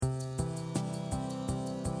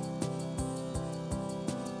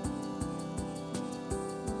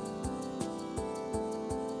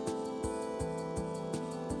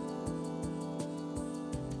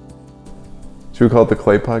Should we call it the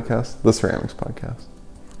clay podcast? The ceramics podcast?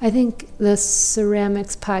 I think the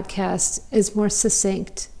ceramics podcast is more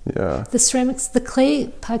succinct. Yeah. The clay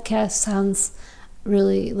podcast sounds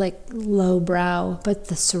really like lowbrow, but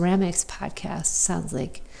the ceramics podcast sounds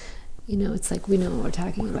like, it's like we know what we're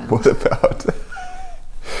talking about. What about?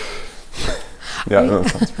 Yeah, that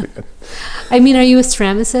sounds pretty good. I mean, are you a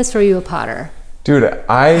ceramicist or are you a potter? Dude,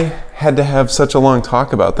 I had to have such a long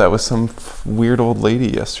talk about that with some weird old lady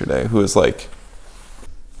yesterday who was like,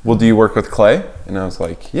 well, do you work with clay? And I was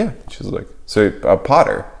like, yeah. She was like, so a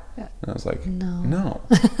potter? And I was like, no.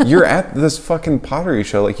 You're at this fucking pottery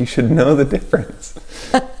show. Like, you should know the difference.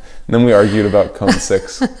 And then we argued about cone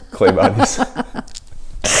 6 clay bodies.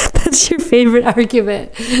 That's your favorite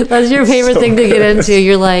argument. That's your favorite thing to get into.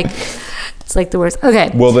 You're like, it's like the worst. Okay.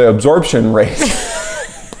 Well, the absorption rate.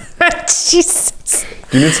 Jesus.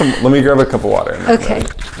 Do you need some? Let me grab a cup of water. Okay.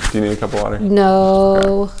 Do you need a cup of water?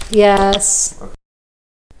 No. Okay. Yes. Okay.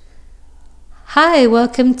 Hi,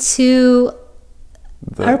 welcome to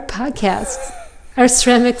our podcast, our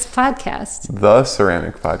ceramics podcast. The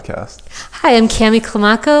ceramic podcast. Hi, I'm Cammi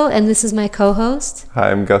Climaco, and this is my co-host. Hi,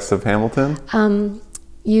 I'm Gus of Hamilton.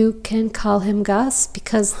 You can call him Gus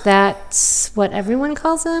because that's what everyone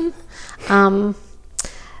calls him.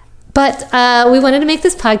 But we wanted to make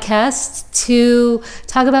this podcast to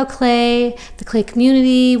talk about clay, the clay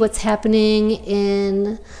community, what's happening in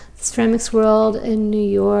the ceramics world in New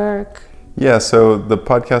York. Yeah, so the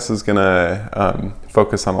podcast is going to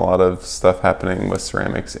focus on a lot of stuff happening with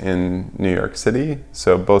ceramics in New York City.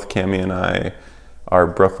 So both Cammi and I are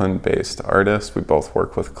Brooklyn-based artists. We both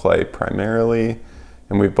work with clay primarily,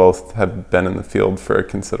 and we both have been in the field for a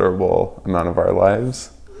considerable amount of our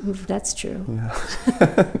lives. That's true. Yeah.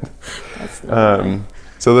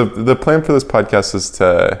 So the plan for this podcast is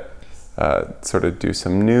to sort of do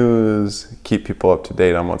some news, keep people up to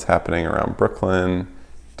date on what's happening around Brooklyn,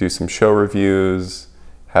 do some show reviews,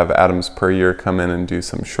 have Adams Per Year come in and do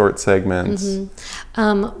some short segments.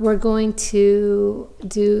 Mm-hmm. We're going to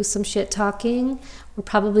do some shit talking. We're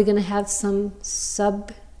probably going to have some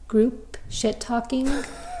subgroup shit talking,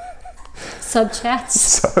 sub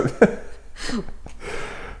chats.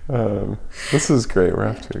 This is great. We're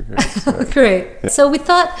off to a great start. Great. Yeah. So we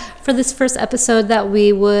thought for this first episode that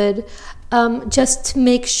we would, just to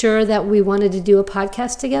make sure that we wanted to do a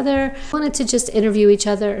podcast together, wanted to just interview each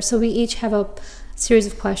other. So we each have a series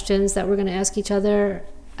of questions that we're going to ask each other,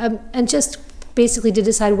 and just basically to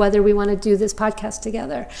decide whether we want to do this podcast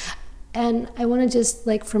together. And I want to just,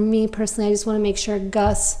 like, for me personally, I just want to make sure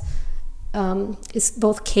Gus is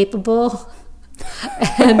both capable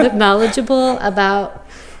and knowledgeable about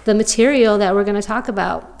the material that we're going to talk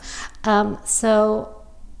about. So,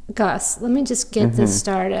 Gus, let me just get this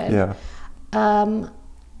started. Yeah.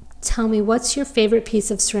 Tell me, what's your favorite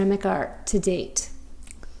piece of ceramic art to date?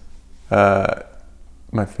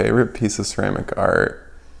 My favorite piece of ceramic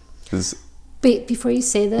art is... Wait, before you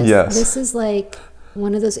say this, yes. This is like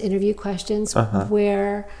one of those interview questions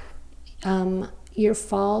where your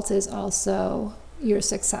fault is also your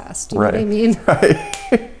success. Do you know what I mean?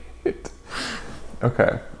 Right.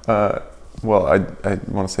 Okay. Well, I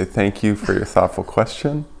want to say thank you for your thoughtful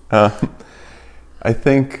question. I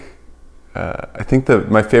think that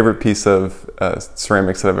my favorite piece of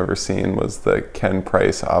ceramics that I've ever seen was the Ken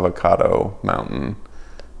Price avocado mountain,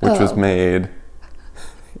 which was made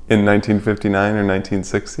in 1959 or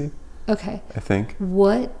 1960. Okay. I think.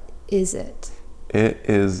 What is it? It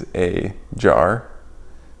is a jar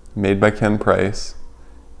made by Ken Price.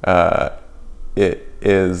 It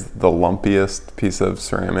is the lumpiest piece of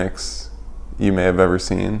ceramics you may have ever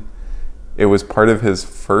seen. It was part of his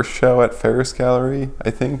first show at Ferris Gallery, I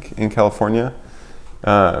think, in California.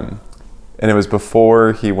 And it was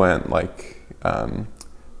before he went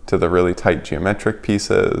to the really tight geometric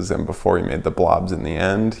pieces, and before he made the blobs in the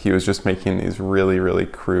end. He was just making these really, really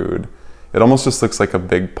crude. It almost just looks like a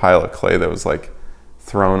big pile of clay that was like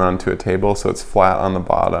thrown onto a table, so it's flat on the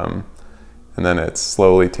bottom. And then it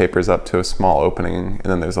slowly tapers up to a small opening,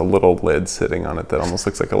 and then there's a little lid sitting on it that almost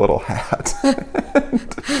looks like a little hat.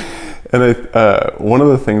 And one of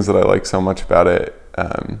the things that I like so much about it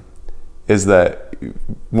is that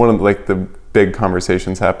one of the big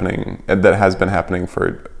conversations happening, that has been happening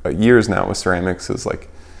for years now with ceramics, is like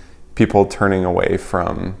people turning away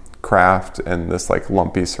from craft and this like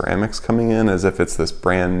lumpy ceramics coming in as if it's this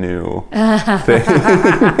brand new thing.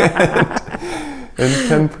 And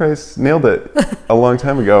Ken Price nailed it a long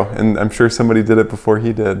time ago, and I'm sure somebody did it before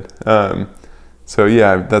he did. So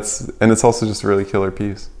yeah, and it's also just a really killer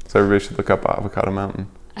piece. So everybody should look up Avocado Mountain.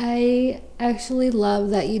 I actually love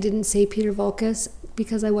that you didn't say Peter Voulkos.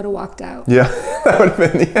 because I would have walked out. Yeah, that would have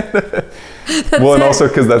been the end of it. Well, and also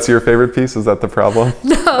because that's your favorite piece. Is that the problem?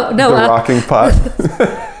 No. The rocking pot.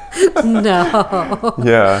 No.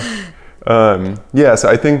 Yeah. Yeah. So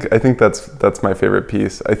I think that's my favorite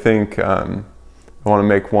piece. I think I want to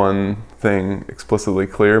make one thing explicitly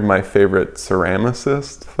clear. My favorite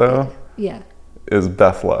ceramicist, though, is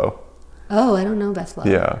Beth Lowe. Oh, I don't know Beth Lowe.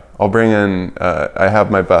 Yeah, I'll bring in. I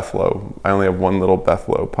have my Beth Lowe. I only have one little Beth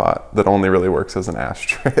Lowe pot that only really works as an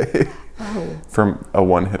ashtray. Oh. From a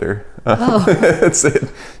one-hitter. Oh.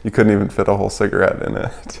 You couldn't even fit a whole cigarette in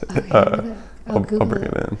it. Okay, I'll bring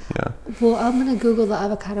it in. Yeah. Well, I'm gonna Google the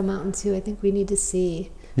avocado mountain too. I think we need to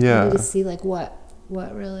see. Yeah. We need to see like what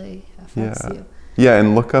really affects you. Yeah,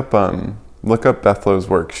 and look up Beth Lowe's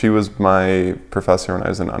work. She was my professor when I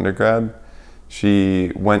was an undergrad.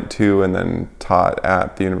 She went to and then taught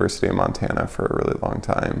at the University of Montana for a really long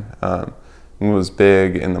time. And was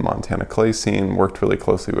big in the Montana clay scene, worked really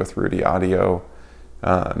closely with Rudy Audio,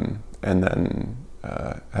 and then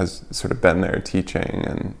has sort of been there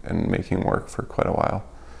teaching and making work for quite a while.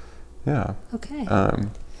 Yeah. Okay.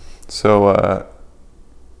 So,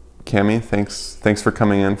 Cammi, thanks for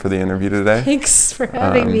coming in for the interview today. Thanks for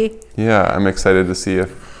having me. Yeah, I'm excited to see if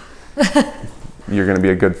you're going to be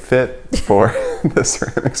a good fit for the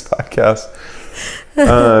Ceramics podcast.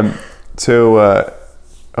 So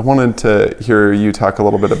I wanted to hear you talk a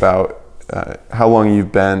little bit about how long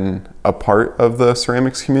you've been a part of the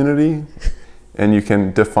ceramics community, and you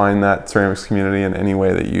can define that ceramics community in any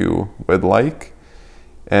way that you would like,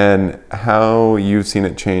 and how you've seen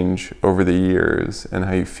it change over the years and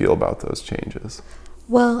how you feel about those changes.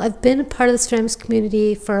 Well, I've been a part of the ceramics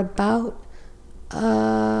community for about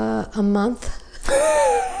a month.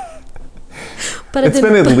 But it's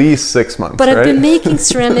been at least 6 months, but right? I've been making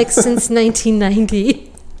ceramics since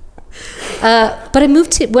 1990. But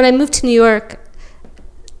when I moved to New York,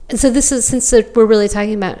 and so this is, since we're really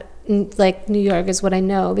talking about like New York is what I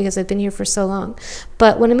know because I've been here for so long.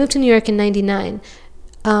 But when I moved to New York in 99,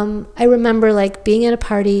 I remember like being at a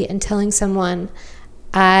party and telling someone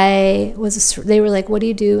they were like, "What do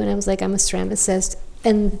you do?" And I was like, "I'm a ceramicist."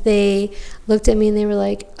 And they looked at me and they were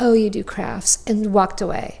like, "Oh, you do crafts," and walked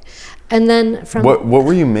away. And then from what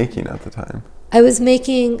were you making at the time? I was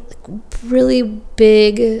making really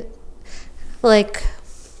big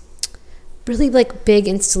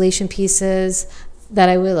installation pieces that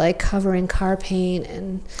I would like cover in car paint,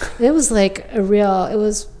 and it was like it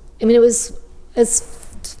was as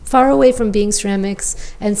far away from being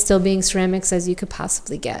ceramics and still being ceramics as you could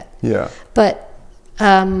possibly get. Yeah. But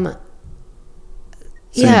So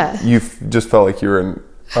you just felt like you were an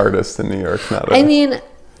artist in New York,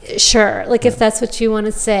 sure, like if that's what you want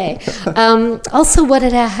to say. Also, what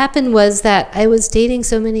had happened was that I was dating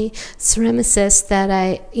so many ceramicists that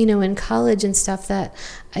I, in college and stuff, that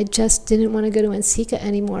I just didn't want to go to Antica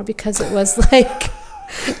anymore because it was like,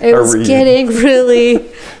 it was getting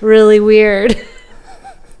really, really weird.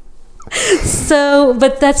 So,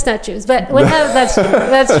 but that's not true. But that's true.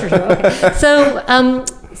 That's true. Okay.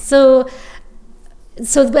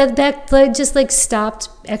 So back, I just like stopped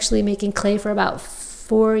actually making clay for about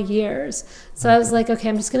 4 years. So I was like, okay,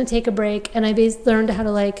 I'm just going to take a break. And I learned how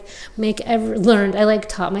to like I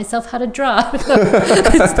taught myself how to draw.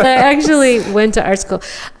 I actually went to art school.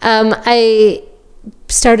 I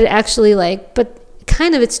started actually but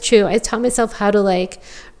kind of it's true. I taught myself how to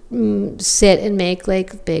sit and make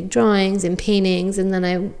like big drawings and paintings, and then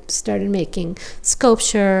I started making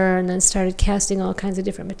sculpture, and then started casting all kinds of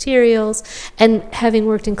different materials. And having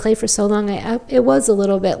worked in clay for so long, it was a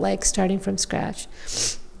little bit like starting from scratch.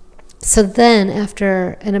 So then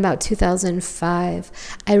in about 2005,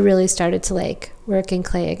 I really started to like work in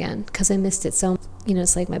clay again because I missed it so,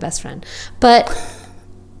 it's like my best friend. But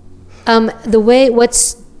the way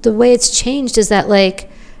it's changed is that like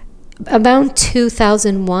about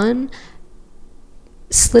 2001,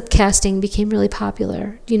 slip casting became really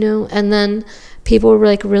popular, and then people were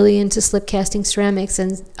like really into slip casting ceramics,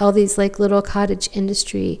 and all these like little cottage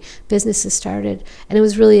industry businesses started, and it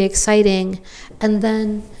was really exciting. And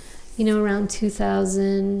then, around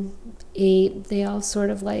 2008, they all sort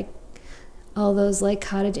of like, all those like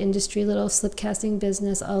cottage industry little slip casting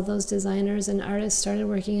business, all those designers and artists started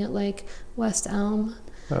working at like West Elm.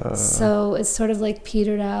 So it's sort of like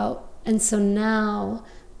petered out. And so now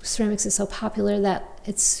ceramics is so popular that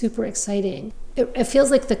it's super exciting. It feels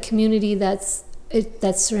like the community that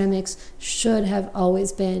ceramics should have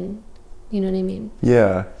always been. You know what I mean?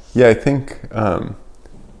 Yeah. Yeah, I think,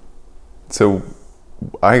 so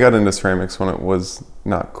I got into ceramics when it was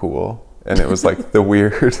not cool. And it was like the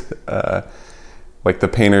weird, like the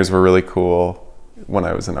painters were really cool when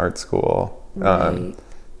I was in art school. Right.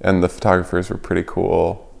 And the photographers were pretty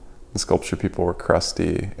cool. The sculpture people were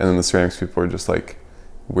crusty, and then the ceramics people were just like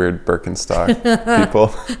weird Birkenstock people,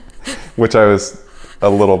 which I was a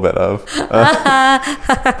little bit of.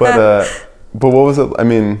 But what was it? I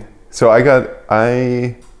mean, so I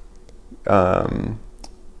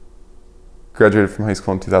graduated from high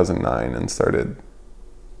school in 2009 and started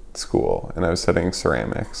school, and I was studying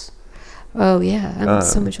ceramics. Oh yeah, I'm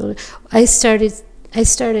so much older. I started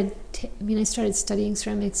studying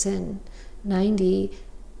ceramics in '90.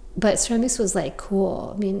 But ceramics was like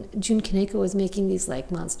cool. I mean, Jun Kaneko was making these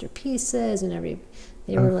like monster pieces, and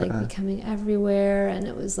they were like becoming everywhere, and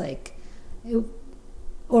it was like,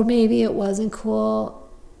 or maybe it wasn't cool,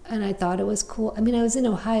 and I thought it was cool. I mean, I was in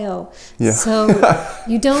Ohio, so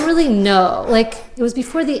you don't really know. Like, it was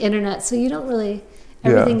before the internet, so you don't really.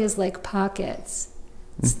 Everything is like pockets.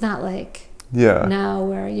 It's not like now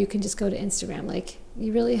where you can just go to Instagram. Like,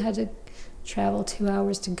 you really had to travel 2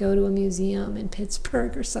 hours to go to a museum in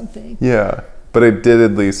Pittsburgh or something. Yeah, but it did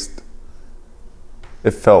at least, it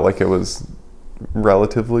felt like it was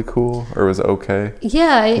relatively cool, or was okay.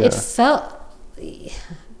 Yeah, it felt,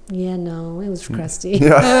 no, it was crusty.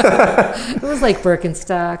 Yeah. It was like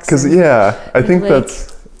Birkenstocks. Because, I think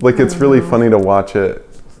that's, like, it's really funny to watch it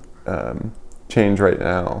change right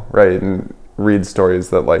now, right? And read stories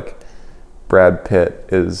that, like, Brad Pitt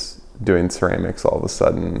is doing ceramics all of a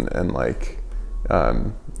sudden, and like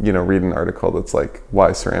read an article that's like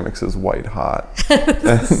why ceramics is white hot.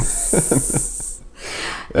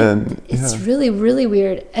 and it's really, really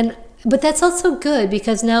weird. But that's also good,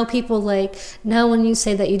 because now people now when you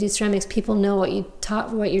say that you do ceramics, people know what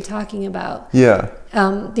you're talking about. Yeah.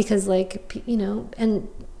 Because and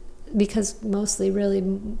because mostly really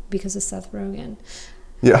because of Seth Rogen.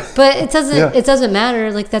 Yeah. But it doesn't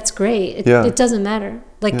matter. Like, that's great. It doesn't matter.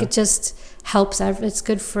 Like, it just helps. It's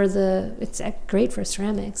good for it's great for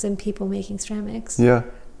ceramics and people making ceramics. Yeah,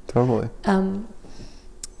 totally.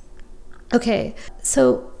 Okay.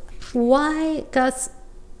 So why, Gus,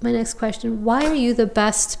 my next question, why are you the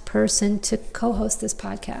best person to co-host this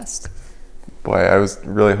podcast? Boy, I was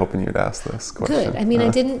really hoping you'd ask this question. Good. I mean, I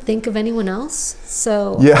didn't think of anyone else,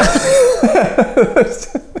 so. Yeah.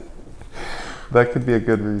 That could be a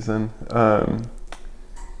good reason.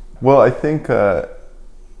 Well, I think,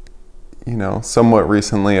 somewhat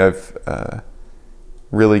recently I've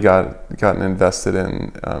really gotten invested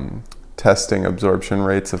in testing absorption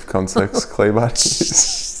rates of cone 6 clay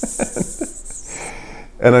bodies.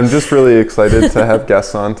 And I'm just really excited to have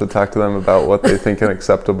guests on to talk to them about what they think an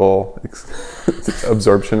acceptable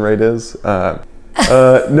absorption rate is.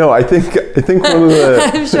 No, I think one of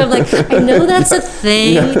the. I'm sure, I know that's a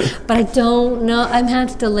thing, but I don't know. I'm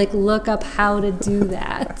having to look up how to do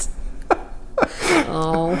that.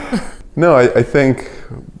 Oh. No, I think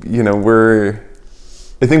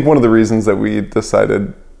I think one of the reasons that we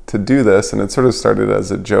decided to do this, and it sort of started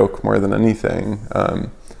as a joke more than anything,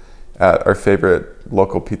 at our favorite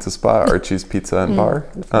local pizza spot, Archie's Pizza and Bar.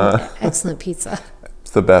 Excellent pizza.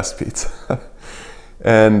 It's the best pizza.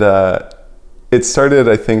 And it started,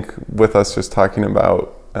 I think, with us just talking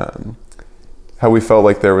about how we felt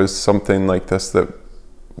like there was something like this that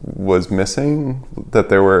was missing, that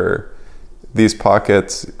there were these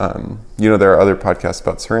pockets. There are other podcasts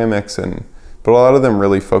about ceramics, but a lot of them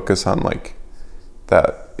really focus on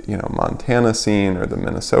that, Montana scene or the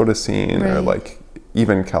Minnesota scene, right, or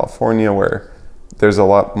even California, where there's a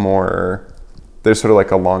lot more, there's sort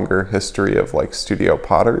of a longer history of studio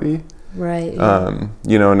pottery. Right.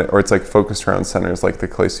 Or it's focused around centers like the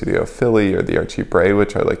Clay Studio of Philly or the Archie Bray,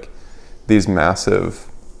 which are these massive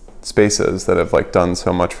spaces that have done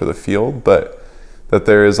so much for the field, but that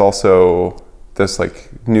there is also this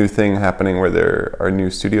new thing happening where there are new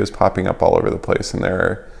studios popping up all over the place, and there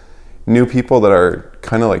are new people that are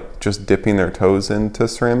kind of just dipping their toes into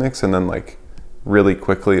ceramics and then really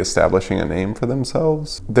quickly establishing a name for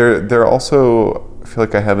themselves. They're also, I feel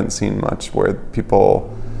I haven't seen much where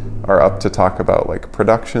people are up to talk about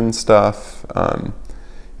production stuff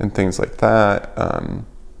and things like that.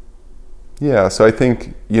 So I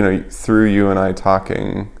think through you and I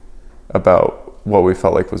talking about what we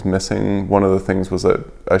felt was missing, one of the things was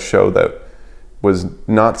a show that was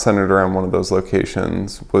not centered around one of those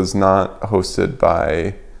locations, was not hosted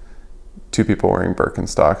by two people wearing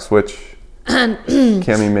Birkenstocks, which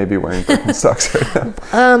Cammi may be wearing Birkenstocks right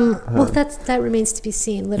now. Well, that remains to be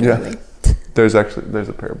seen, literally. Yeah. There's a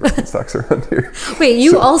pair of Birkenstocks around here. Wait,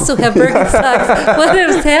 you also have Birkenstocks. What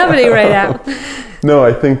is happening right now? No,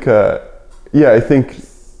 I think,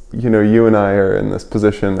 you and I are in this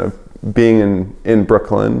position of being in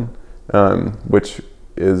Brooklyn, which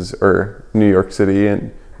is, or New York City,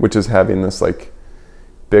 and which is having this like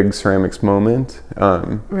big ceramics moment.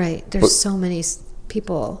 Right. There's so many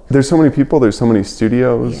people. There's so many people. There's so many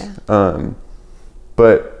studios. Yeah.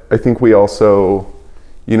 But I think we also,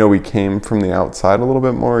 we came from the outside a little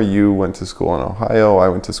bit more. You went to school in Ohio. I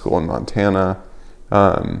went to school in Montana.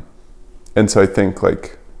 And so I think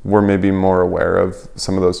like we're maybe more aware of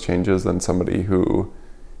some of those changes than somebody who,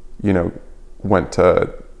 went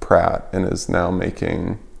to Pratt and is now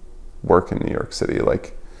making work in New York City.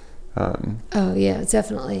 like Oh yeah,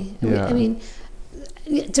 definitely. Yeah. I mean,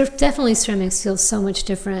 definitely ceramics feels so much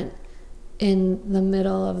different in the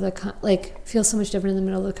middle of the feels so much different in the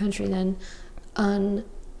middle of the country than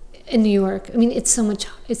in New York. I mean, it's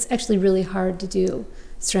actually really hard to do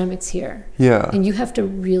ceramics here. Yeah. And you have to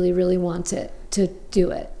really, really want it to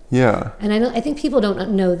do it. Yeah. And I think people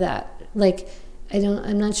don't know that. Like,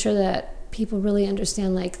 I'm not sure that people really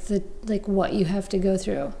understand what you have to go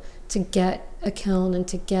through to get a kiln and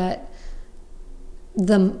to get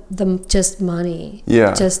the just money.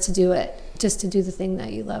 Yeah. Just to do it, just to do the thing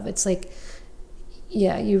that you love. It's like,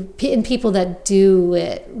 yeah, and people that do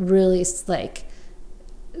it really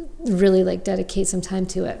dedicate some time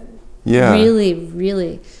to it. Yeah. Really,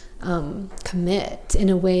 really commit in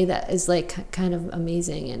a way that is like kind of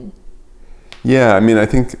amazing. And yeah, I mean, I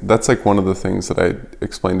think that's like one of the things that I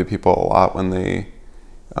explain to people a lot when they,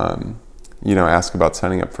 ask about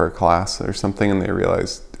signing up for a class or something and they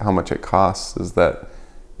realize how much it costs, is that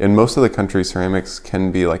in most of the country, ceramics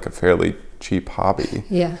can be like a fairly cheap hobby.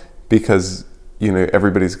 Yeah. Because,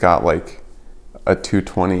 everybody's got like a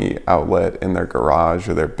 220 outlet in their garage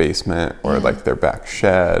or their basement or like their back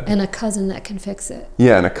shed. And a cousin that can fix it.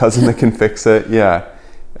 Yeah, and a cousin that can fix it. Yeah.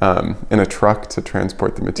 In a truck to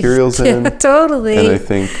transport the materials in. Totally. And I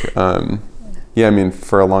think,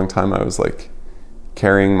 for a long time I was like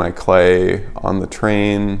carrying my clay on the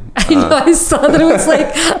train. I know, I saw that. It was like,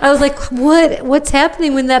 I was like, what's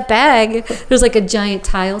happening in that bag? There's like a giant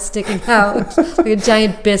tile sticking out, like a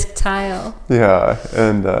giant bisque tile. Yeah.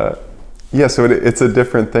 And so it's a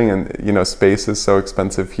different thing. And, space is so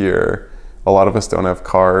expensive here. A lot of us don't have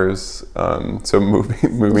cars. So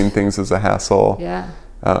moving things is a hassle. Yeah.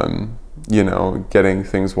 Getting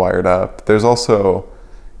things wired up. There's also,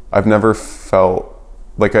 I've never felt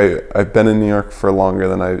like I've been in New York for longer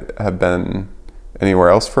than I have been anywhere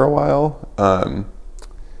else for a while.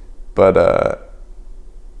 But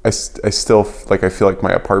I still I feel like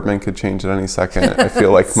my apartment could change at any second. I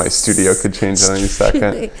feel like my studio could change at any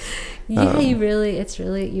second. Yeah,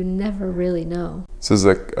 you never really know. This is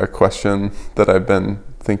a question that I've been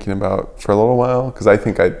thinking about for a little while, because I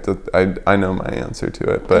think I know my answer to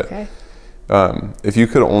it. But okay. If you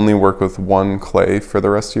could only work with one clay for the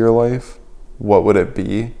rest of your life, what would it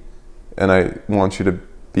be? And I want you to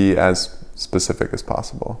be as specific as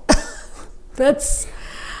possible. That's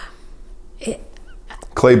it.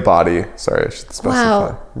 Clay body. Sorry, I should specify.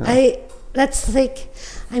 Wow. Yeah. That's like,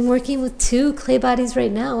 I'm working with 2 clay bodies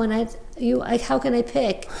right now, and how can I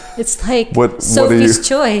pick? It's like Sophie's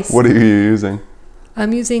choice. What are you using?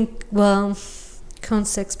 I'm using, cone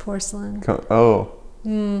 6 porcelain.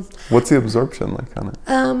 What's the absorption like on it?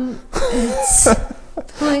 It's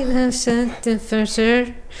 0.9% for sure.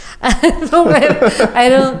 I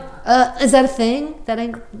don't. Is that a thing?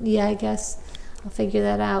 I guess I'll figure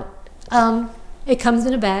that out. It comes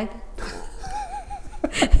in a bag.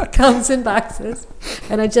 It comes in boxes,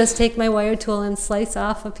 and I just take my wire tool and slice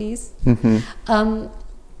off a piece. Mm-hmm.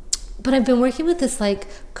 But I've been working with this like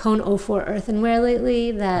cone 04 earthenware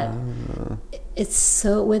lately that it's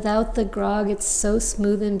so, without the grog, it's so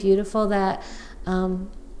smooth and beautiful that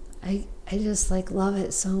I just like love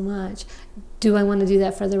it so much. Do I want to do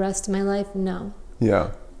that for the rest of my life? No.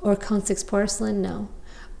 Yeah. Or cone 6 porcelain? No.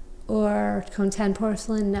 Or cone 10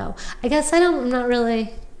 porcelain? No. I guess I'm not really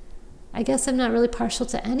partial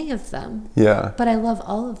to any of them. Yeah. But I love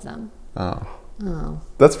all of them. Oh.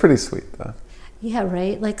 That's pretty sweet though. Yeah,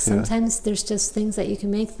 right? Like sometimes there's just things that you can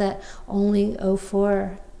make that only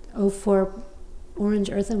 04 orange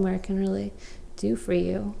earthenware can really do for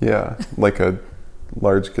you. Yeah, like a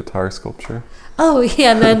large guitar sculpture. Oh,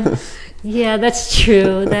 yeah, and then, yeah, that's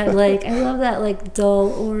true. That like, I love that like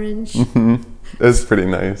dull orange. Mm-hmm. It's pretty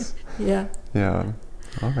nice. Yeah. Yeah.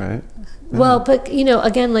 All right. Yeah. Well, but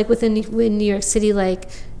again, like within New York City, like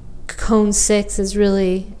cone 6 is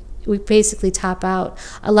really, we basically top out.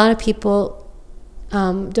 A lot of people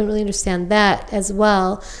don't really understand that as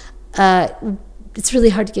well. It's really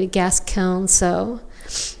hard to get a gas kiln, so.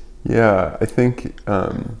 Yeah, I think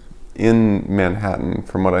in Manhattan,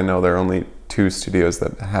 from what I know, there are only 2 studios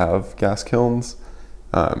that have gas kilns.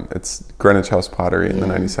 It's Greenwich House Pottery and the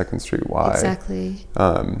 92nd Street Y. Exactly.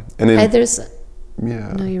 And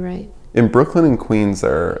Yeah. No, you're right. In Brooklyn and Queens,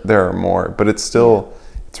 there are more, but it's still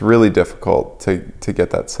it's really difficult to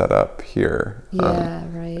get that set up here. Yeah,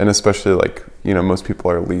 right. And especially like, you know, most people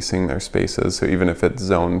are leasing their spaces, so even if it's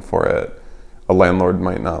zoned for it, a landlord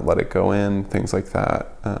might not let it go in, things like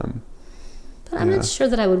that. But I'm not sure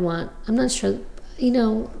that I would want. I'm not sure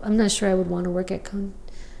I would want to work at Cone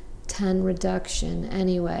 10 reduction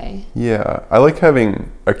anyway. Yeah, I like having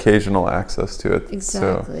occasional access to it.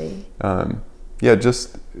 Exactly. So,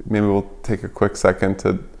 just maybe we'll take a quick second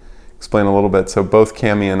to explain a little bit. So both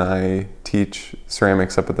Cammi and I teach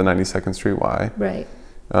ceramics up at the 92nd Street Y. Right.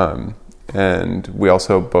 And we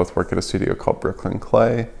also both work at a studio called Brooklyn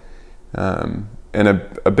Clay. And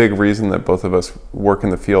a big reason that both of us work in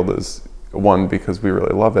the field is, one, because we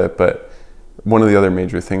really love it, but one of the other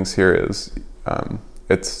major things here is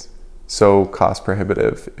it's so cost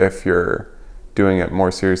prohibitive if you're doing it more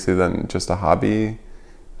seriously than just a hobby.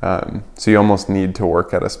 So you almost need to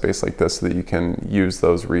work at a space like this so that you can use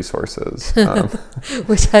those resources.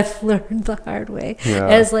 Which I've learned the hard way. Yeah.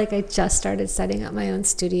 As like I just started setting up my own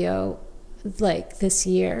studio like this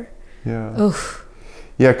year. Yeah. Oof.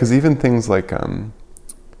 Yeah, because even things like,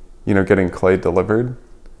 getting clay delivered.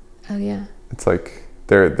 Oh, yeah. It's like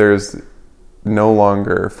there's no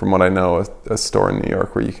longer, from what I know, a store in New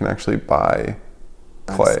York where you can actually buy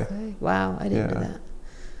clay. Wow, I didn't know that.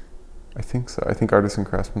 I think so. I think Artisan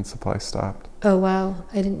Craftsman Supply stopped. Oh, wow.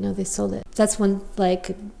 I didn't know they sold it. That's one,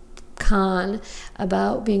 like, con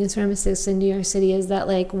about being a ceramicist in New York City is that,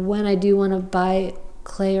 like, when I do want to buy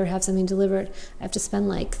clay or have something delivered, I have to spend,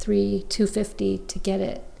 like, $250 to get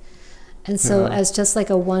it. And so as just, like,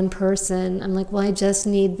 a one person, I'm like, well, I just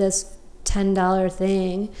need this $10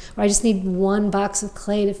 thing, or I just need one box of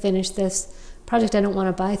clay to finish this project. I don't want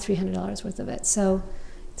to buy $300 worth of it. So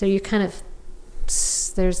you kind of...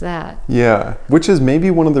 there's that. Yeah, which is maybe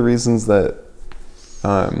one of the reasons that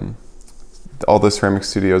all the ceramic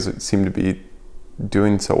studios seem to be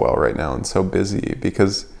doing so well right now and so busy,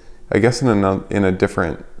 because I guess in a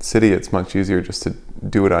different city it's much easier just to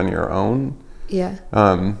do it on your own. Yeah.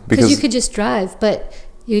 Because you could just drive, but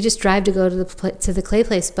you just drive to go to the clay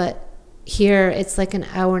place, but here it's like an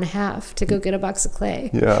hour and a half to go get a box of clay.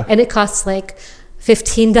 Yeah. And it costs like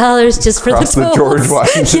 $15 just for the tools. The George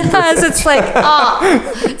Washington. Yes, it's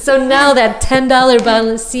like, So now that $10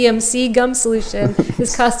 bottle of CMC gum solution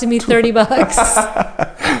is costing me $30.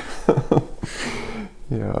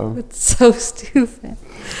 Yeah. It's so stupid.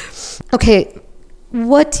 Okay,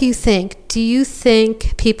 what do you think? Do you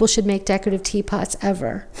think people should make decorative teapots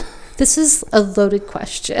ever? This is a loaded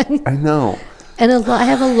question. I know. And I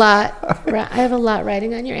have a lot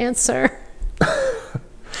riding on your answer.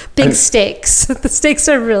 Big stakes. The stakes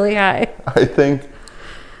are really high. I think,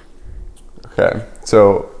 okay,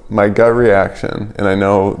 so my gut reaction, and I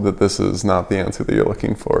know that this is not the answer that you're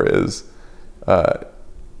looking for, is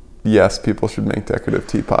yes, people should make decorative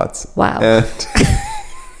teapots. Wow.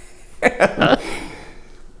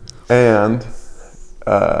 And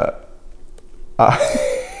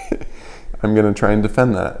I'm going to try and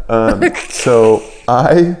defend that. So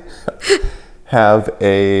I have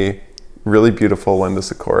a really beautiful Linda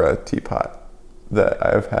Sakura teapot that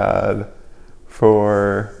I've had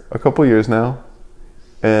for a couple years now,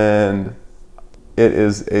 and it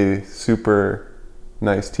is a super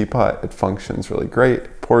nice teapot. It functions really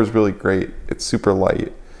great, pours really great, it's super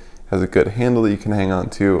light, has a good handle that you can hang on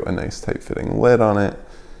to, a nice tight fitting lid on it,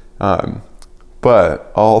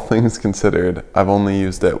 but all things considered, I've only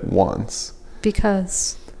used it once.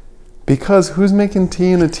 Because who's making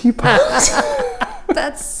tea in a teapot?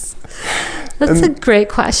 That's a great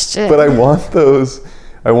question. But I want those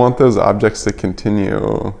objects to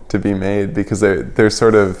continue to be made, because they're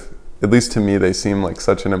sort of, at least to me, they seem like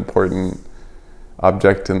such an important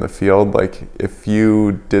object in the field. Like, if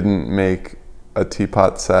you didn't make a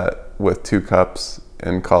teapot set with 2 cups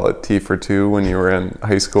and call it tea for 2 when you were in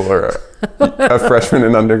high school or a freshman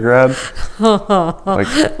in undergrad.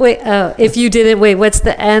 If you didn't, what's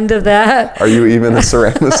the end of that? Are you even a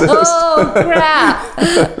ceramicist? Oh, crap.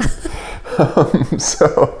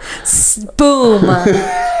 Boom.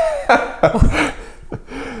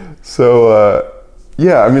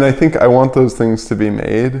 I mean, I think I want those things to be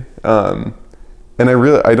made. And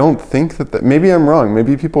I don't think that maybe I'm wrong.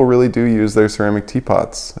 Maybe people really do use their ceramic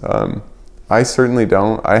teapots. I certainly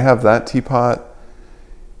don't. I have that teapot.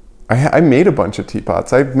 I made a bunch of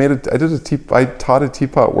teapots. I taught a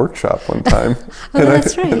teapot workshop one time.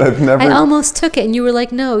 That's right. And I almost took it, and you were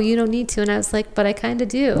like, "No, you don't need to." And I was like, "But I kind of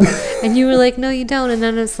do." And you were like, "No, you don't." And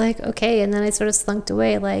then I was like, "Okay." And then I sort of slunked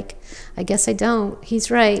away, like, "I guess I don't.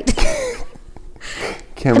 He's right."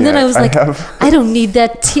 Cammi, and then I was like, I don't need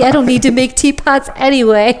that tea. I don't need to make teapots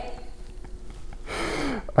anyway.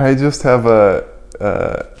 I just have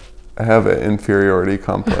I have an inferiority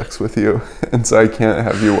complex with you, and so I can't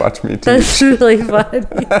have you watch me teach. That's really funny.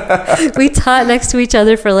 We taught next to each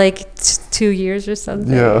other for like 2 years or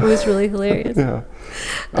something. Yeah. It was really hilarious. Yeah.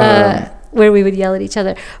 Where we would yell at each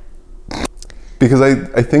other. Because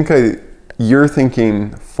I think you're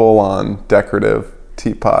thinking full on decorative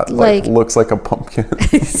teapot, like looks like a pumpkin.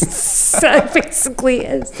 Basically,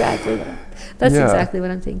 exactly that. That's exactly what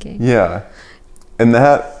I'm thinking. Yeah. And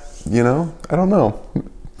that, I don't know.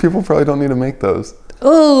 People probably don't need to make those.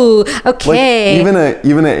 Oh, okay. Like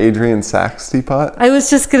even an Adrian Sachs teapot. I was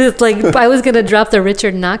just gonna drop the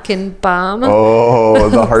Richard Notkin bomb. Oh,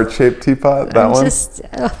 the heart-shaped teapot. That one. Just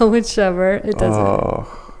whichever. It doesn't. Oh,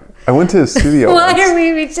 I went to his studio. Why are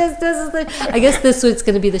we just? This is I guess this was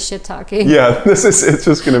gonna be the shit talking. Yeah, it's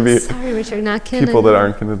just gonna be. Sorry, Richard Notkin. People that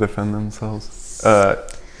aren't gonna defend themselves.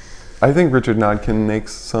 I think Richard Notkin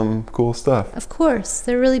makes some cool stuff. Of course,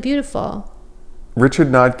 they're really beautiful. Richard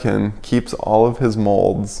Notkin keeps all of his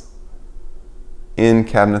molds in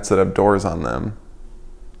cabinets that have doors on them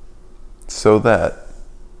so that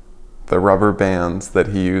the rubber bands that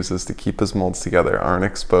he uses to keep his molds together aren't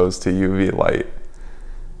exposed to UV light,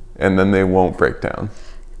 and then they won't break down.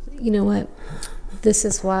 You know what? This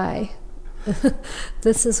is why.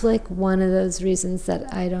 This is like one of those reasons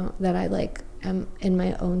that I am in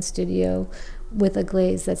my own studio with a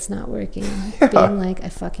glaze that's not working, being like, I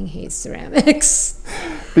fucking hate ceramics.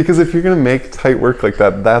 Because if you're gonna make tight work like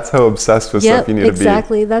that, that's how obsessed with stuff you need to be.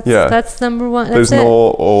 Exactly. That's number one. There's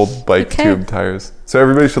no old bike tube tires. So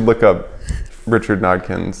everybody should look up Richard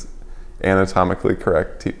Notkin's anatomically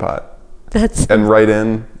correct teapot. And write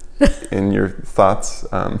in your thoughts.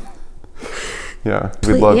 We'd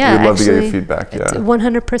love to get your feedback.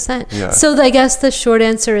 100%. Yeah. So I guess the short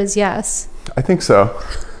answer is yes. I think so.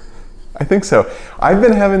 I've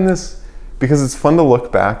been having this because it's fun to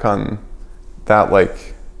look back on that,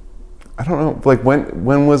 like, I don't know, like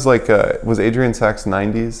when was was Adrian Sachs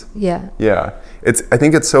 90s? Yeah. Yeah. I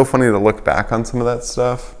think it's so funny to look back on some of that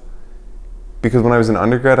stuff because when I was in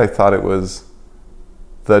undergrad, I thought it was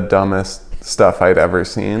the dumbest stuff I'd ever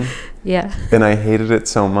seen. Yeah. And I hated it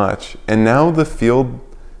so much. And now the field,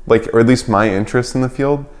 or at least my interest in the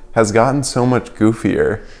field, has gotten so much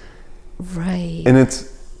goofier. Right. And it's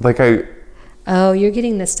like Oh, you're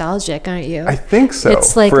getting nostalgic, aren't you? I think so.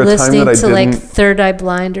 It's like listening to like Third Eye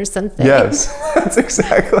Blind or something. Yes, that's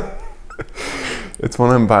exactly. It's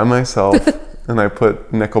when I'm by myself and I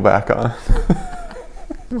put Nickelback on.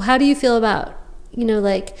 How do you feel about,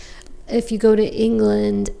 like if you go to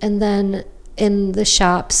England and then in the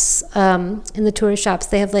shops, in the tourist shops,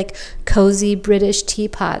 they have like cozy British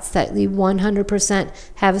teapots that you 100%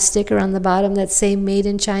 have a sticker on the bottom that say made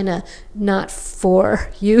in China, not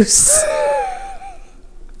for use.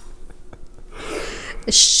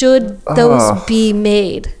 Should those be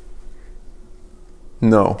made?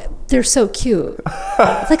 No. They're so cute.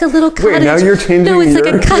 It's like a little cottage. Wait, now you're changing. No, it's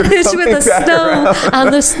like a cottage with a snow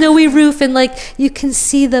on the snowy roof, and like you can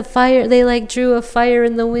see the fire. They like drew a fire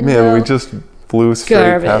in the window. Man, we just blew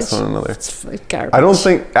straight past one another. It's garbage. I don't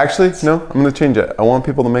think. Actually, no. I'm going to change it. I want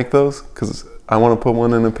people to make those because I want to put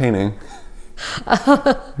one in a painting.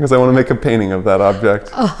 Because I want to make a painting of that object.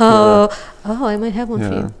 Oh, I might have one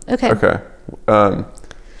for you. Okay.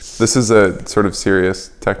 This is a sort of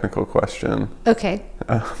serious technical question. Okay.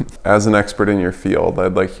 As an expert in your field,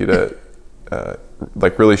 I'd like you to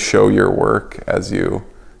really show your work as you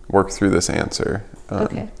work through this answer.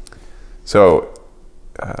 Okay. So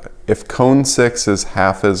if cone 6 is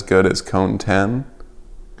half as good as cone 10,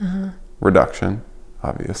 reduction,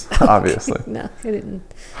 obviously. No, I didn't.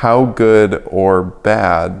 How good or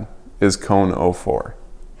bad is cone 04?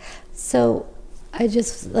 So I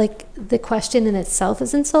just the question in itself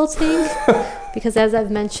is insulting because as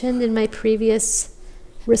I've mentioned in my previous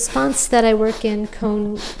response that I work in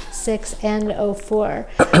cone 6 and 04.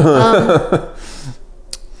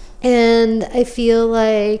 And I feel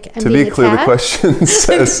like I'm to be clear, the question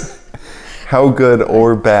says how good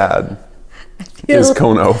or bad is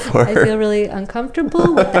cone 04? I feel really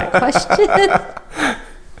uncomfortable with that question.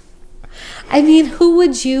 I mean, who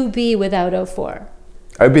would you be without 04?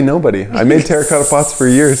 I'd be nobody. I made terracotta pots for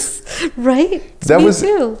years. Right? That Me was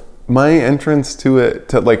too. My entrance to it,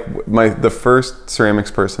 the first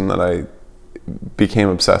ceramics person that I became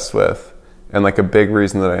obsessed with, and a big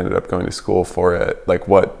reason that I ended up going to school for it,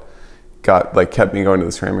 what kept me going to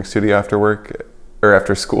the ceramic studio after work or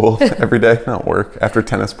after school every day, not work, after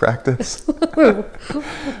tennis practice,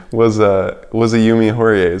 was a Yumi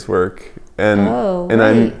Horier's work. and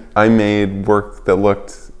right. I made work that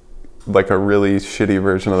looked like a really shitty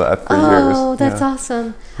version of that for years. Oh, that's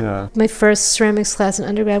awesome. Yeah. My first ceramics class in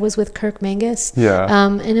undergrad was with Cammi and Gus. Yeah.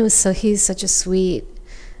 And it was he's such a sweet,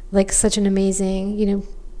 like such an amazing,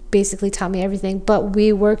 basically taught me everything. But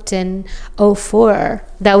we worked in 04.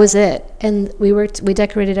 That was it. And we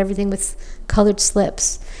decorated everything with colored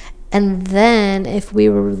slips. And then if we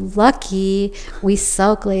were lucky, we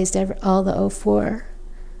salt glazed all the 04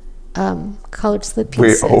 colored slip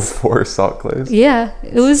pieces. Wait, 04 salt glaze? Yeah,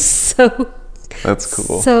 it was so... That's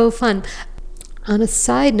cool. So fun. On a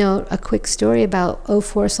side note, a quick story about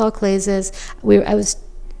 04 salt glazes. I was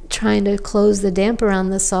trying to close the damper on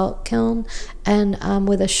the salt kiln and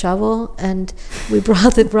with a shovel, and we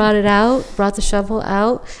brought the shovel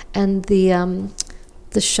out, and the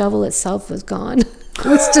shovel itself was gone. It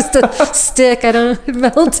was just a stick. I don't know. It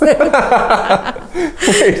melted. Wait,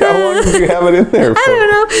 how long did you have it in there for? I don't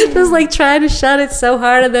know. Just like trying to shut it so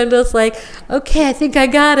hard, and then just like, okay, I think I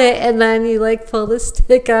got it. And then you like pull the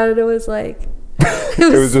stick out, and it was like...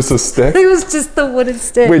 It was just a stick? It was just the wooden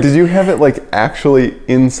stick. Wait, did you have it like actually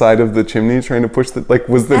inside of the chimney trying to push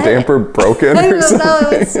was the damper broken or something? I don't know.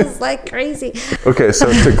 It was just like crazy. Okay,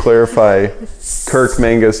 so to clarify,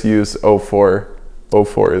 Cammi and Gus use 04.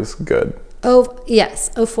 04 is good. Oh, yes.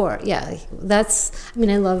 04. Yeah.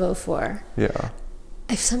 I love 04. Yeah.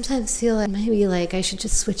 I sometimes feel like maybe like I should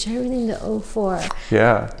just switch everything to 04.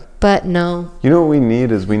 Yeah. But no. You know what we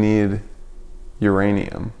need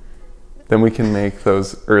uranium. Then we can make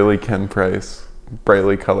those early Ken Price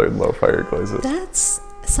brightly colored low fire glazes. That's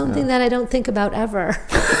something that I don't think about ever.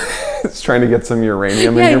 It's trying to get some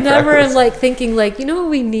uranium in your I never practice. am like thinking like, you know what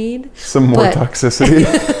we need? Some more toxicity.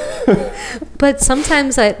 But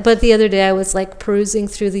sometimes but the other day I was like perusing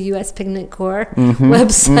through the U.S. Pigment Corps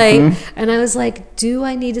website, and I was like, do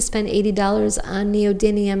I need to spend $80 on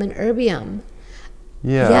neodymium and erbium?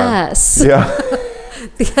 Yeah. Yes. Yeah.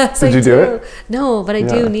 Yes, Did you do it? No, but I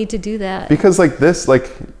do need to do that. Because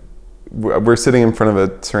we're sitting in front of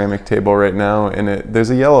a ceramic table right now, and there's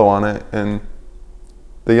a yellow on it, and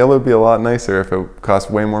the yellow would be a lot nicer if it cost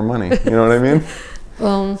way more money. You know what I mean?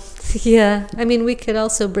 Yeah. I mean, we could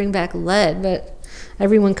also bring back lead, but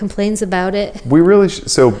everyone complains about it. We really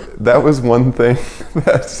so that was one thing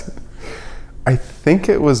that I think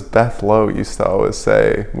it was Beth Lowe used to always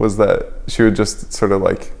say, was that she would just sort of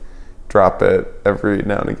like drop it every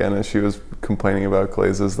now and again as she was complaining about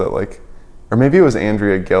glazes that like, or maybe it was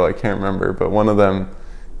Andrea Gill, I can't remember, but one of them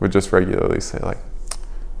would just regularly say like,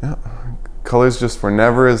 yeah, colors just were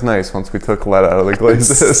never as nice once we took lead out of the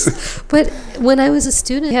glazes. But when I was a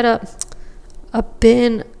student, I had a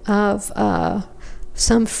bin of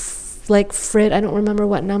some frit, I don't remember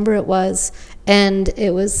what number it was, and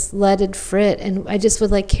it was leaded frit, and I just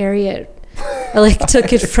would like carry it. I like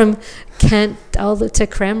took it from Kent to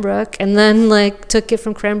Cranbrook, and then like took it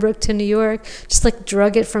from Cranbrook to New York, just like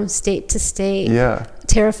drug it from state to state. Yeah.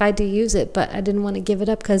 Terrified to use it, but I didn't want to give it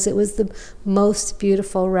up because it was the most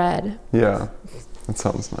beautiful red. Yeah, that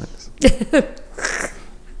sounds nice.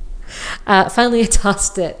 Finally, I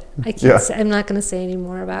tossed it. I can't say, I'm not going to say any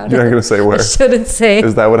more about it. You're not going to say where? I shouldn't say.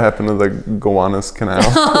 Is that what happened to the Gowanus Canal?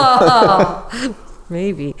 Oh,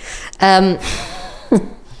 maybe.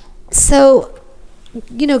 So,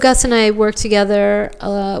 Gus and I work together.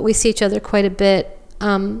 We see each other quite a bit.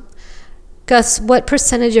 Gus, what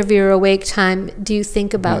percentage of your awake time do you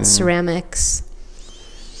think about ceramics?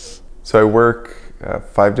 So I work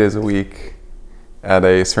 5 days a week at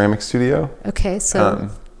a ceramic studio. Okay, so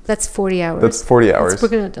that's 40 hours. That's 40 hours. We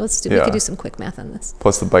could do some quick math on this.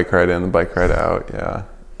 Plus the bike ride in, the bike ride out, yeah.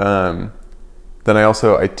 Then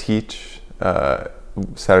I teach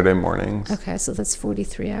Saturday mornings. Okay, so that's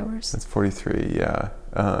 43 hours. That's 43, yeah.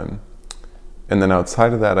 And then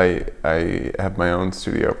outside of that, I have my own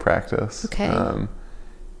studio practice. Okay.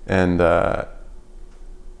 And I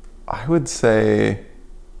would say,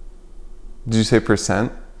 did you say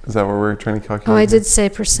percent? Is that what we're trying to calculate? Oh, I did say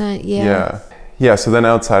percent, yeah. Yeah. Yeah, so then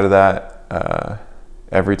outside of that,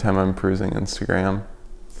 every time I'm perusing Instagram,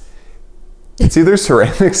 it's either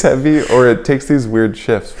ceramics heavy or it takes these weird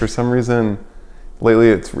shifts. For some reason, lately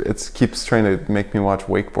it keeps trying to make me watch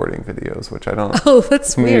wakeboarding videos, which I don't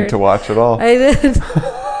need to watch at all. I did.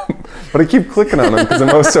 But I keep clicking on them because I'm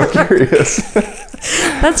always so curious.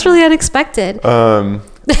 That's really unexpected.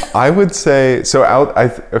 I would say, so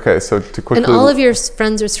to quickly... And all of your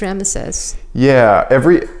friends are ceramicists. Yeah,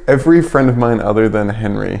 every friend of mine other than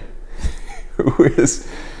Henry, who is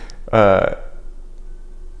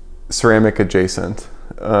ceramic adjacent,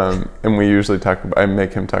 and we usually I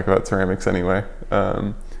make him talk about ceramics anyway.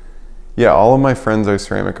 Yeah, all of my friends are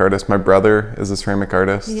ceramic artists. My brother is a ceramic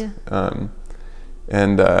artist. Yeah.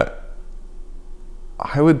 And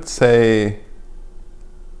I would say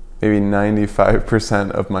maybe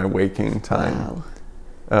 95% of my waking time.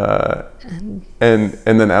 Wow. And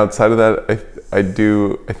then outside of that,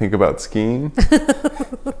 I think about skiing.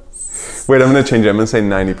 Wait, I'm going to change it. I'm going to say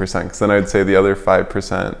 90%, because then I'd say the other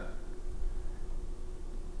 5%.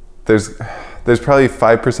 There's probably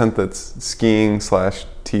 5% that's skiing /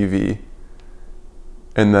 TV.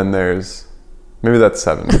 And then maybe that's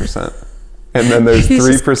 7%. And then there's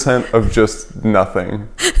 3% of just nothing.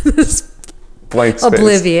 Blank space.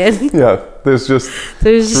 Oblivion. Yeah, there's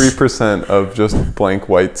 3% of just blank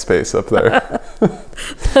white space up there.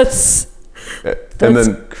 That's and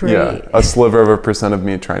then great. Yeah, a sliver of a percent of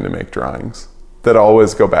me trying to make drawings that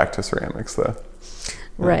always go back to ceramics though.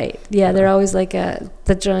 Right. Yeah, they're always like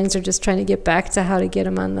the drawings are just trying to get back to how to get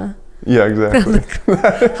them on the. Yeah, exactly.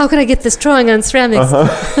 How can I get this drawing on ceramics?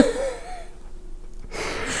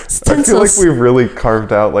 I feel like we've really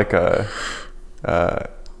carved out like a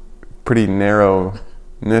pretty narrow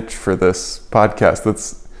niche for this podcast.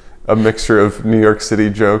 That's a mixture of New York City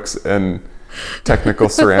jokes and technical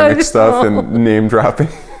ceramic stuff and name dropping.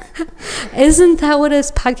 Isn't that what a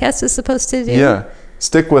podcast is supposed to do? Yeah.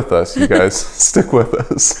 Stick with us, you guys. Stick with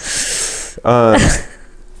us.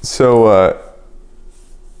 So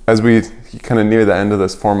as we kind of near the end of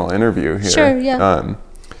this formal interview here, sure, yeah.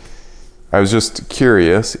 I was just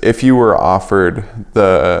curious, if you were offered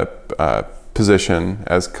the position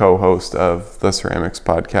as co-host of the Ceramics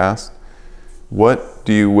Podcast, what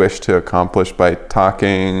do you wish to accomplish by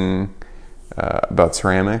talking about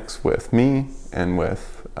ceramics with me and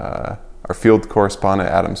with our field correspondent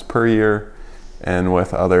Adam Spurrier and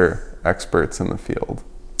with other experts in the field?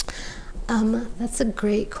 That's a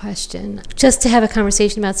great question. Just to have a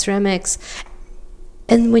conversation about ceramics,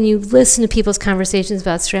 and when you listen to people's conversations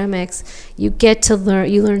about ceramics, you get to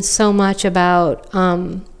learn so much about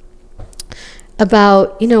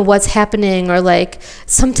what's happening, or like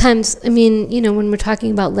sometimes, I mean, when we're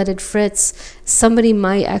talking about leaded frits, somebody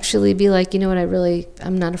might actually be like,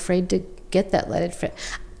 I'm not afraid to get that leaded frit.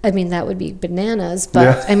 I mean, that would be bananas, but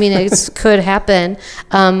yeah. I mean, it could happen.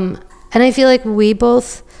 And I feel like we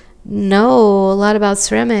both know a lot about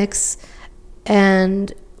ceramics,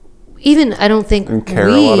 and even I don't think and care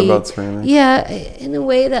a lot about ceramics. Yeah, in a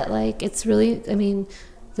way that like it's really. I mean,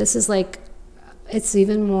 this is like it's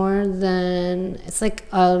even more than it's like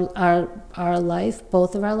our life,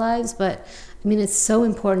 both of our lives. But I mean, it's so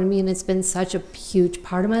important to me, and it's been such a huge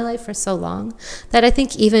part of my life for so long that I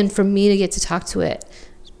think even for me to get to talk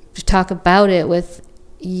about it with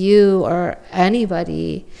you or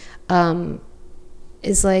anybody.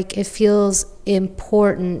 Is like, it feels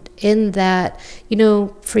important in that,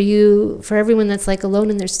 for everyone that's like alone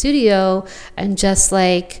in their studio and just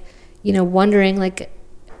like, wondering like,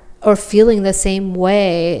 or feeling the same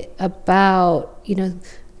way about,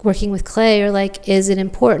 working with clay, or like, is it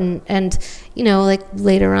important? And, like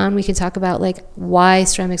later on we can talk about like why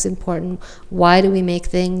ceramics is important. Why do we make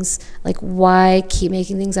things? Like, why keep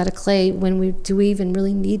making things out of clay when we even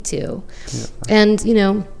really need to? Yeah. And,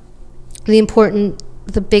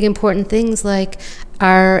 the big important things like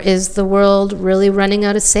is the world really running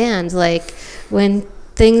out of sand? Like when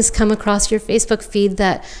things come across your Facebook feed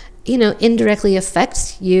that, indirectly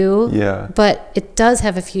affect you, yeah, but it does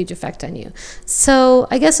have a huge effect on you. So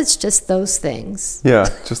I guess it's just those things. Yeah,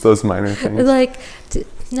 just those minor things. Like,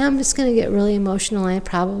 now I'm just going to get really emotional. I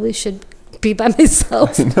probably should be by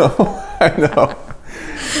myself. I know.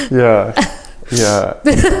 Yeah.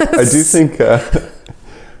 I do think,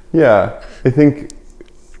 I think,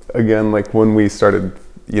 again, like when we started,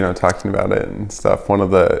 talking about it and stuff, one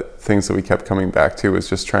of the things that we kept coming back to was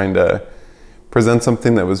just trying to present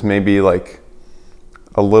something that was maybe like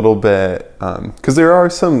a little bit, because there are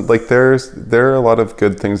some, like there are a lot of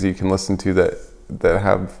good things that you can listen to that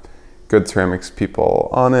have good ceramics people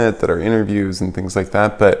on it, that are interviews and things like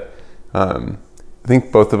that. But I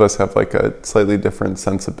think both of us have like a slightly different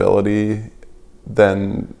sensibility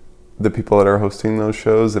than the people that are hosting those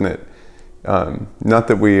shows, and it, not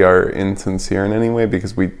that we are insincere in any way,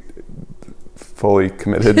 because we fully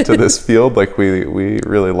committed to this field, like we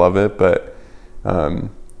really love it, but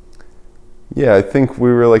I think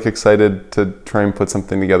we were like excited to try and put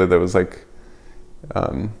something together that was like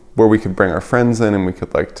where we could bring our friends in and we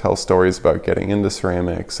could like tell stories about getting into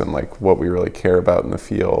ceramics and like what we really care about in the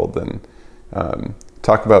field, and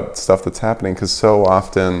talk about stuff that's happening, because so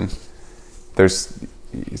often there's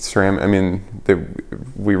ceramic. I mean,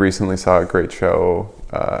 we recently saw a great show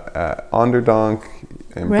at Onderdonk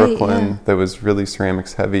in Brooklyn that was really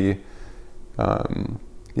ceramics heavy.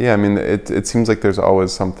 yeah, I mean, it seems like there's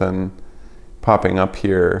always something popping up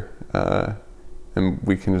here, and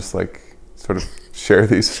we can just like sort of share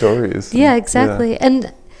these stories. Yeah, exactly. Yeah.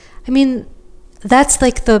 And I mean, that's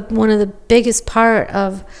like one of the biggest part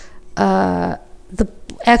of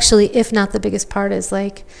actually, if not the biggest part, is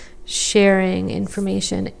like sharing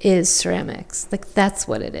information is ceramics. Like that's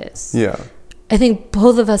what it is. Yeah. I think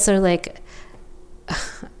both of us are like,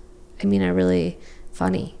 I mean, are really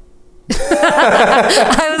funny.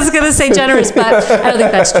 I was going to say generous, but I don't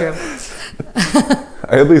think that's true.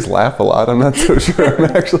 I at least laugh a lot. I'm not so sure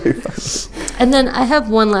I'm actually funny. And then I have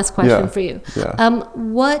one last question for you. Yeah.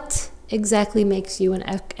 What exactly makes you an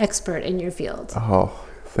expert in your field? Oh,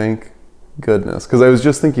 thank goodness. Because I was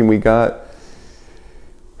just thinking we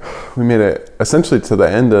made it essentially to the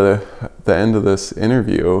end of this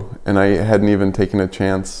interview, and I hadn't even taken a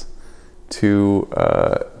chance to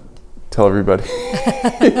tell everybody.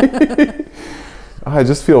 I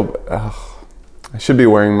just feel I should be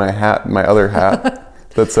wearing my other hat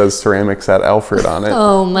that says ceramics at Alfred on it.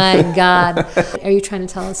 Oh my God. Are you trying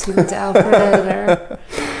to tell us you went to Alfred or?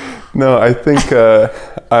 No, I think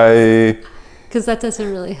because that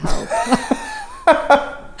doesn't really help.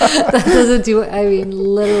 That doesn't do it. I mean,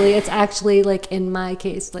 literally, it's actually like in my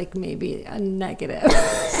case, like maybe a negative.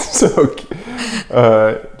 So,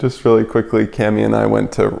 just really quickly, Cammi and I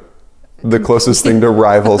went to the closest thing to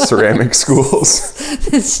rival ceramic schools.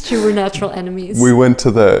 It's true, we're natural enemies. We went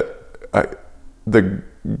to the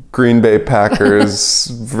Green Bay Packers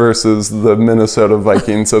versus the Minnesota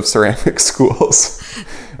Vikings of ceramic schools.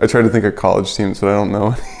 I tried to think of college teams, but I don't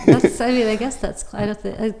know. I guess that's. I don't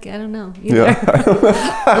know either. Yeah, I don't know.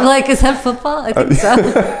 Like, is that football? I think so.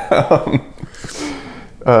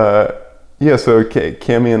 So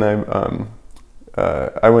Cammi and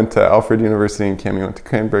I went to Alfred University, and Cammi went to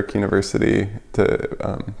Cranbrook University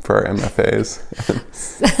for our MFAs.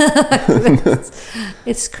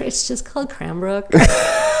 It's just called Cranbrook.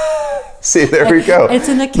 See, there we go. It's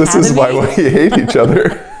an academy. This is why we hate each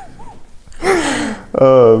other.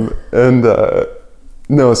 So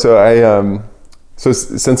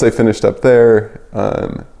since I finished up there,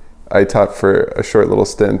 I taught for a short little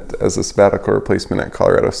stint as a sabbatical replacement at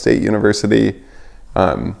Colorado State University,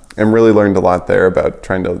 and really learned a lot there about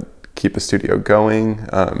trying to keep a studio going.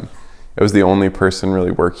 I was the only person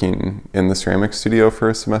really working in the ceramic studio for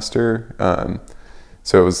a semester,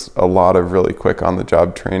 so it was a lot of really quick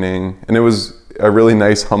on-the-job training, and it was a really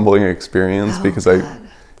nice, humbling experience because God. I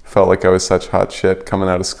felt like I was such hot shit coming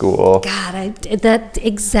out of school. God, that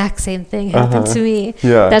exact same thing happened to me.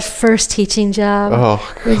 Yeah. That first teaching job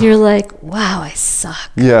where you're like, wow, I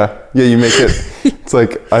suck. Yeah, you make it. It's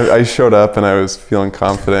like I showed up and I was feeling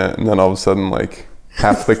confident, and then all of a sudden, like,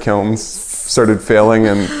 half the kilns started failing,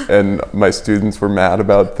 and my students were mad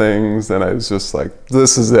about things, and I was just like,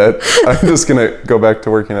 this is it. I'm just gonna go back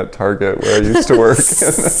to working at Target where I used to work.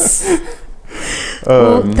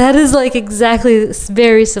 Well, that is like exactly this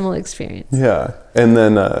very similar experience. Yeah, and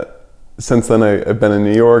then since then I've been in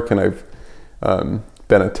New York, and I've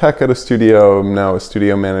been a tech at a studio. I'm now a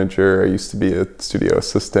studio manager. I used to be a studio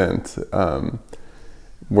assistant.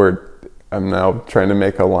 Where I'm now trying to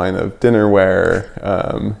make a line of dinnerware,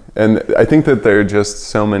 and I think that there are just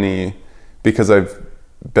so many, because I've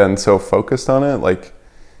been so focused on it. Like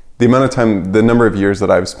the amount of time, the number of years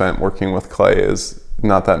that I've spent working with clay is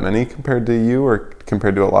not that many compared to you or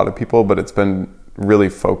compared to a lot of people, but it's been really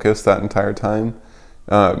focused that entire time.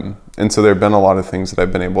 And so there have been a lot of things that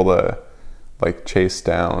I've been able to like chase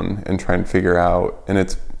down and try and figure out. And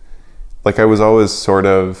it's like, I was always sort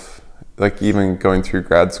of like, even going through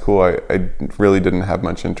grad school, I really didn't have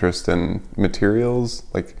much interest in materials,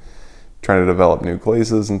 like trying to develop new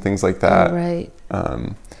glazes and things like that. Oh, right.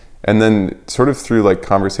 And then sort of through like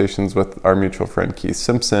conversations with our mutual friend, Keith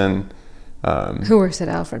Simpson, who works at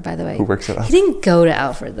Alfred, by the way. Who works at Alfred. He didn't go to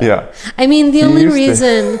Alfred, though. Yeah. I mean, the only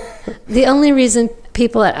reason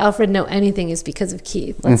people at Alfred know anything is because of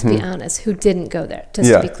Keith, let's be honest, who didn't go there,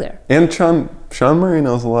 just to be clear. And Sean Murray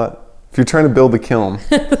knows a lot. If you're trying to build a kiln.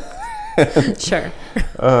 Sure.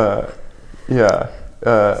 I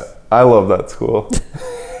love that school.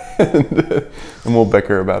 and we'll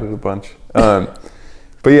bicker about it a bunch.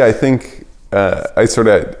 But yeah, I think I sort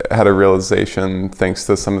of had a realization, thanks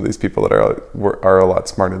to some of these people that are a lot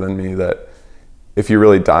smarter than me, that if you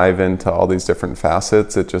really dive into all these different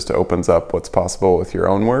facets, it just opens up what's possible with your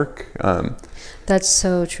own work. That's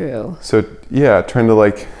so true. So yeah, trying to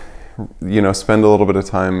like, spend a little bit of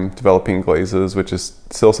time developing glazes, which is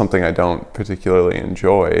still something I don't particularly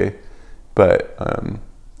enjoy, but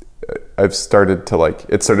I've started to like,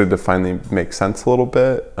 it started to finally make sense a little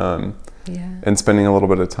bit. Yeah. And spending a little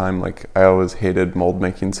bit of time, like I always hated mold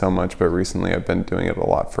making so much, but recently I've been doing it a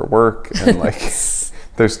lot for work, and like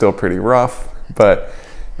they're still pretty rough, but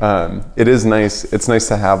it is nice. It's nice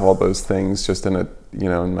to have all those things just in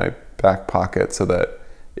in my back pocket, so that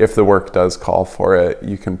if the work does call for it,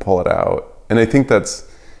 you can pull it out. And I think that's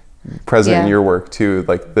present in your work too,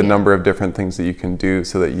 like the number of different things that you can do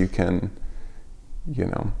so that you can,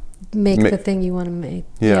 make the thing you want to make.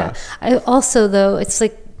 Yeah. I also, though, it's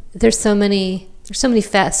like there's so many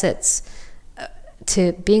facets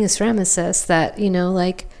to being a ceramicist that,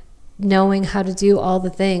 like knowing how to do all the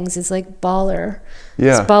things is like baller.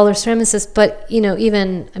 Yeah. It's baller ceramicist. But,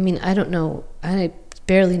 I don't know. I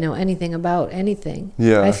barely know anything about anything.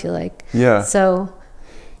 Yeah. I feel like. Yeah. So.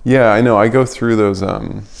 Yeah, I know. I go through those,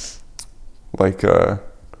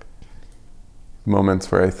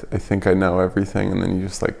 moments where I think I know everything, and then you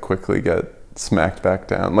just like quickly get smacked back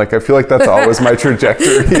down. Like I feel like that's always my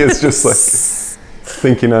trajectory, is just like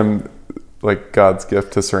thinking I'm like God's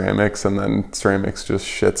gift to ceramics, and then ceramics just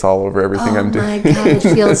shits all over everything I'm doing. Oh my God, it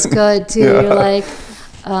feels good too. Yeah.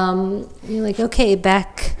 You're like, okay,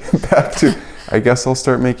 back to, I guess I'll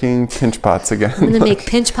start making pinch pots again. I'm gonna make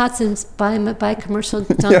pinch pots and buy commercial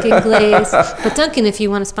Dunkin' glaze. But Dunkin', if you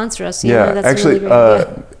want to sponsor us, that's actually, really great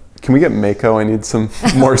idea. Can we get Mako? I need some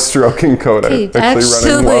more stroking coat. Okay,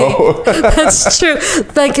 running low. That's true.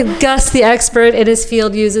 Like Gus, the expert in his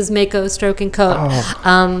field, uses Mako stroking coat,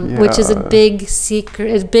 which is a big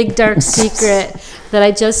secret, a big dark secret that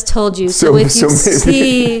I just told you. So if you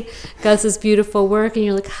see Gus's beautiful work and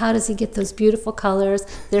you're like, how does he get those beautiful colors?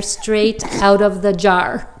 They're straight out of the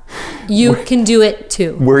jar. You can do it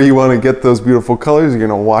too. Where you want to get those beautiful colors, you're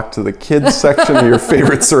going to walk to the kids section of your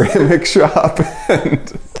favorite ceramic shop.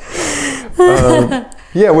 And,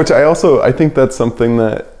 which I think that's something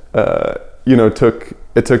that,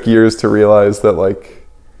 took years to realize that, like,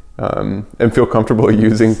 and feel comfortable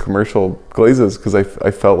using commercial glazes, because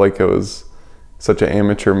I felt like it was such an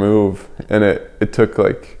amateur move, and it took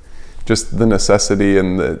like just the necessity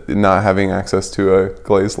and the not having access to a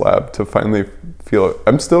glaze lab to finally feel.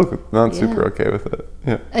 I'm still not super okay with it.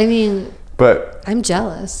 Yeah. I mean, but I'm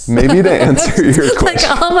jealous. Maybe to answer your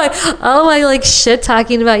question, like all my like shit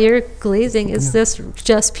talking about your glazing is this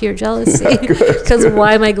just pure jealousy. Because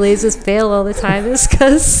why my glazes fail all the time is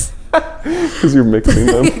because you're mixing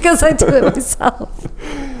them. Because I do it myself.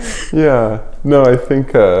 Yeah. No, I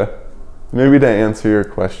think maybe to answer your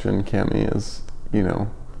question, Cammi, is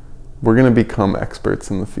we're going to become experts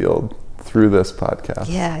in the field through this podcast.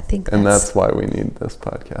 Yeah, I think that's why we need this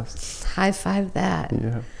podcast. High five that.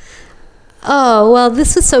 Yeah. Oh, well,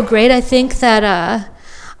 this was so great. I think that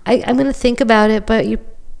I'm going to think about it, but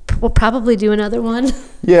we'll probably do another one.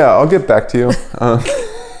 Yeah, I'll get back to you.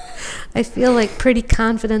 I feel like pretty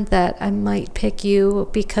confident that I might pick you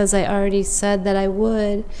because I already said that I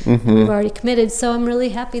would. Mm-hmm. We've already committed, so I'm really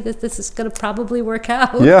happy that this is going to probably work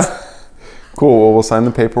out. Yeah. Cool. Well, we'll sign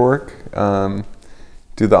the paperwork,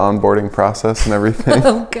 do the onboarding process and everything.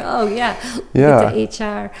 Yeah. Yeah. With the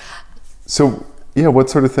HR. So, what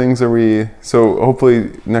sort of things are we... So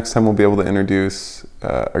hopefully next time we'll be able to introduce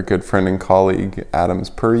our good friend and colleague, Adams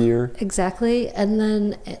Per Year. Exactly. And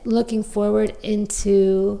then looking forward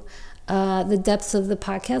into the depths of the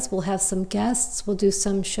podcast, we'll have some guests. We'll do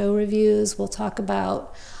some show reviews. We'll talk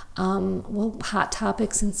about hot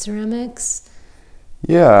topics in ceramics.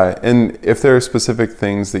 Yeah, and if there are specific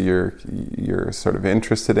things that you're sort of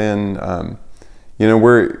interested in,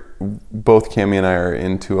 we're both Cammi and I are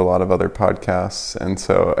into a lot of other podcasts, and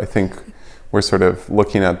so I think we're sort of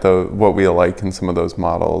looking at what we like in some of those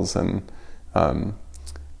models, and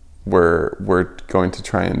we're going to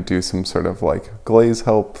try and do some sort of like glaze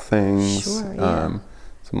help things, some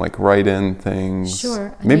like write-in things,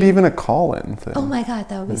 maybe even a call-in thing. Oh my God,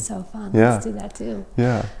 that would be so fun. Yeah. Let's do that too.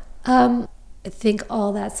 Yeah. I think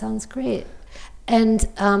all that sounds great. And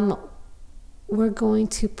we're going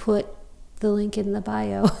to put the link in the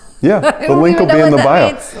bio. Yeah, the link will be in the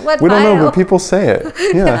bio. We don't know, but people say it.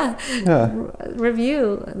 Yeah.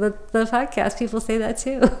 Review the podcast. People say that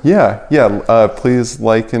too. Yeah. Please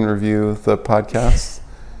like and review the podcast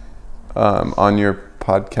on your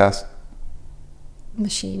podcast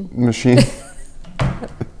machine.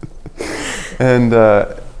 And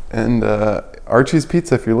Archie's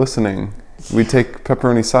Pizza, if you're listening. We take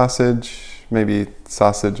pepperoni sausage, maybe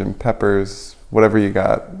sausage and peppers, whatever you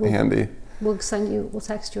got handy. We'll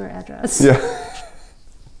text you our address. Yeah.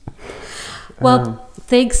 Well,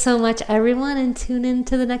 thanks so much, everyone, and tune in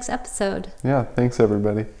to the next episode. Yeah, thanks,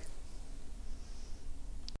 everybody.